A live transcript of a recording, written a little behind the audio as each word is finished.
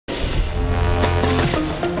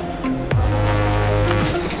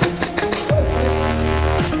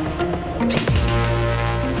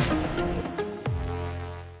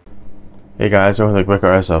Hey guys, welcome to Crye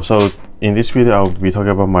Airsoft. So in this video, I'll be talking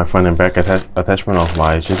about my front and back attachment of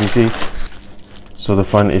my JPC. So the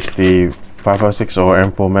front is the 556 or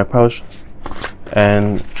M4 mag pouch,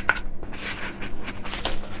 and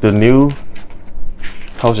the new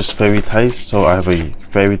pouch is very tight, so I have a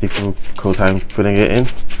very difficult time putting it in.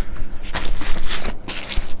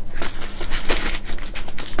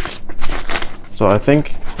 So I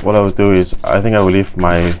think what I will do is I will leave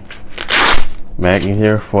my mag in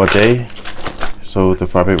here for a day, so the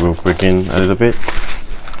fabric will break in a little bit,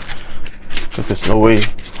 because there's no way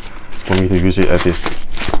for me to use it at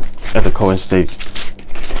the current state.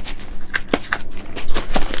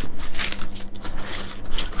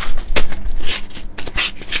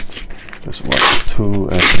 There's 1, 2,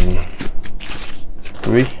 and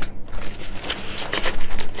 3.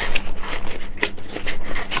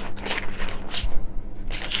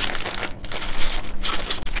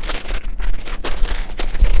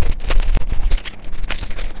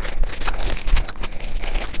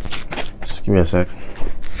 Just give me a sec.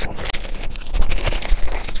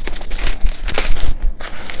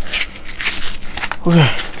 Okay,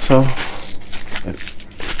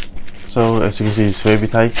 so as you can see, it's very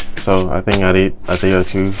tight. So I think I need a day or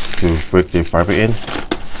two to break the fabric in.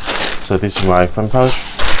 So this is my front pouch,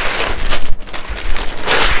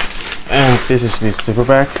 and this is the zipper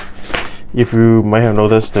bag. If you might have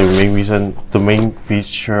noticed, the main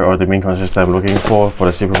feature or the main concept that I'm looking for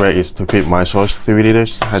the zipper bag is to fit my Source 3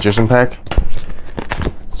 liters hydration pack.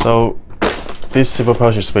 So this zipper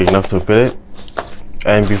pouch is big enough to fit it.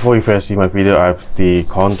 And before you first see my video, I have the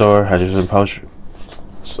Condor hydration pouch,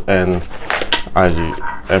 and I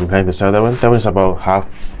am planning to sell that one. That one is about half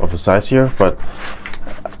of the size here, but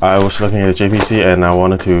I was looking at the JPC and I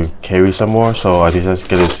wanted to carry some more, so I decided to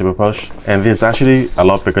get a zipper pouch. And this is actually a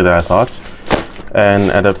lot bigger than I thought. And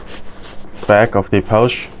at the back of the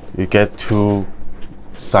pouch, you get 2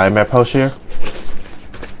 side mag pouch here,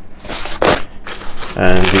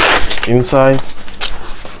 and the inside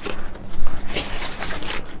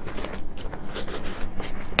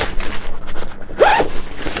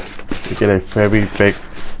you get a very big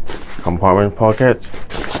compartment pocket.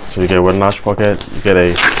 So you get one large pocket, you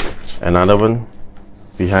get another one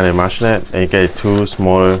behind a martinet, and you get 2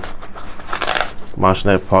 smaller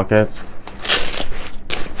martinet pockets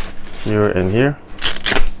here and here.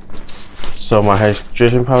 So my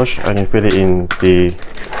hydration pouch, I can fit it in the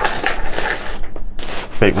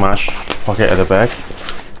big marsh pocket at the back.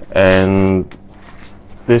 And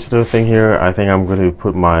this little thing here, I think I'm going to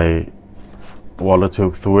put my water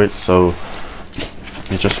tube through it, so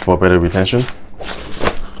it's just for better retention.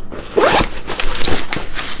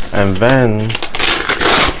 And then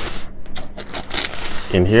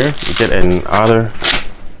in here you get another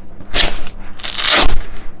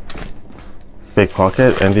big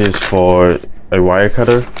pocket, and this is for a wire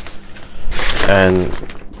cutter, and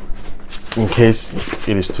in case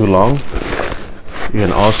it is too long, you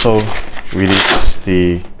can also release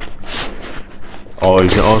the, or you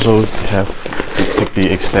can also take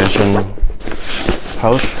the extension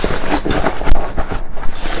pouch,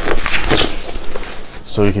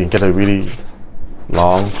 so you can get a really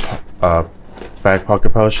long back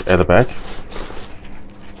pocket pouch at the back.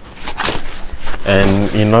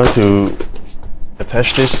 And in order to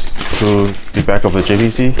attach this to the back of the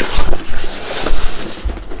JPC,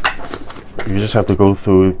 you just have to go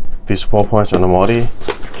through these 4 points on the body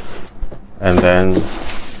and then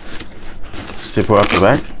zipper up the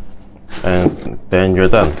back, and then you're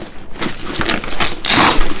done.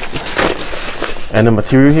 And the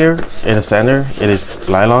material here in the center, it is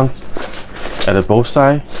nylon. At the both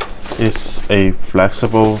sides, it's a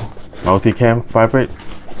flexible multi-cam fabric.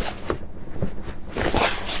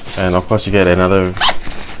 And of course you get another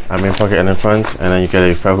admin pocket in the front, and then you get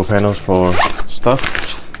a Velcro panels for stuff.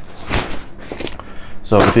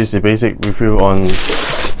 So this is the basic review on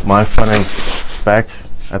my front and back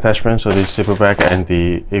attachment, so the zipper bag and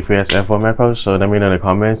the AVS M4 mag pouch. So let me know in the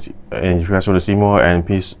comments, and if you guys want to see more, and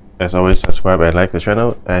please, as always, subscribe and like the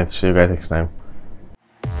channel, and see you guys next time.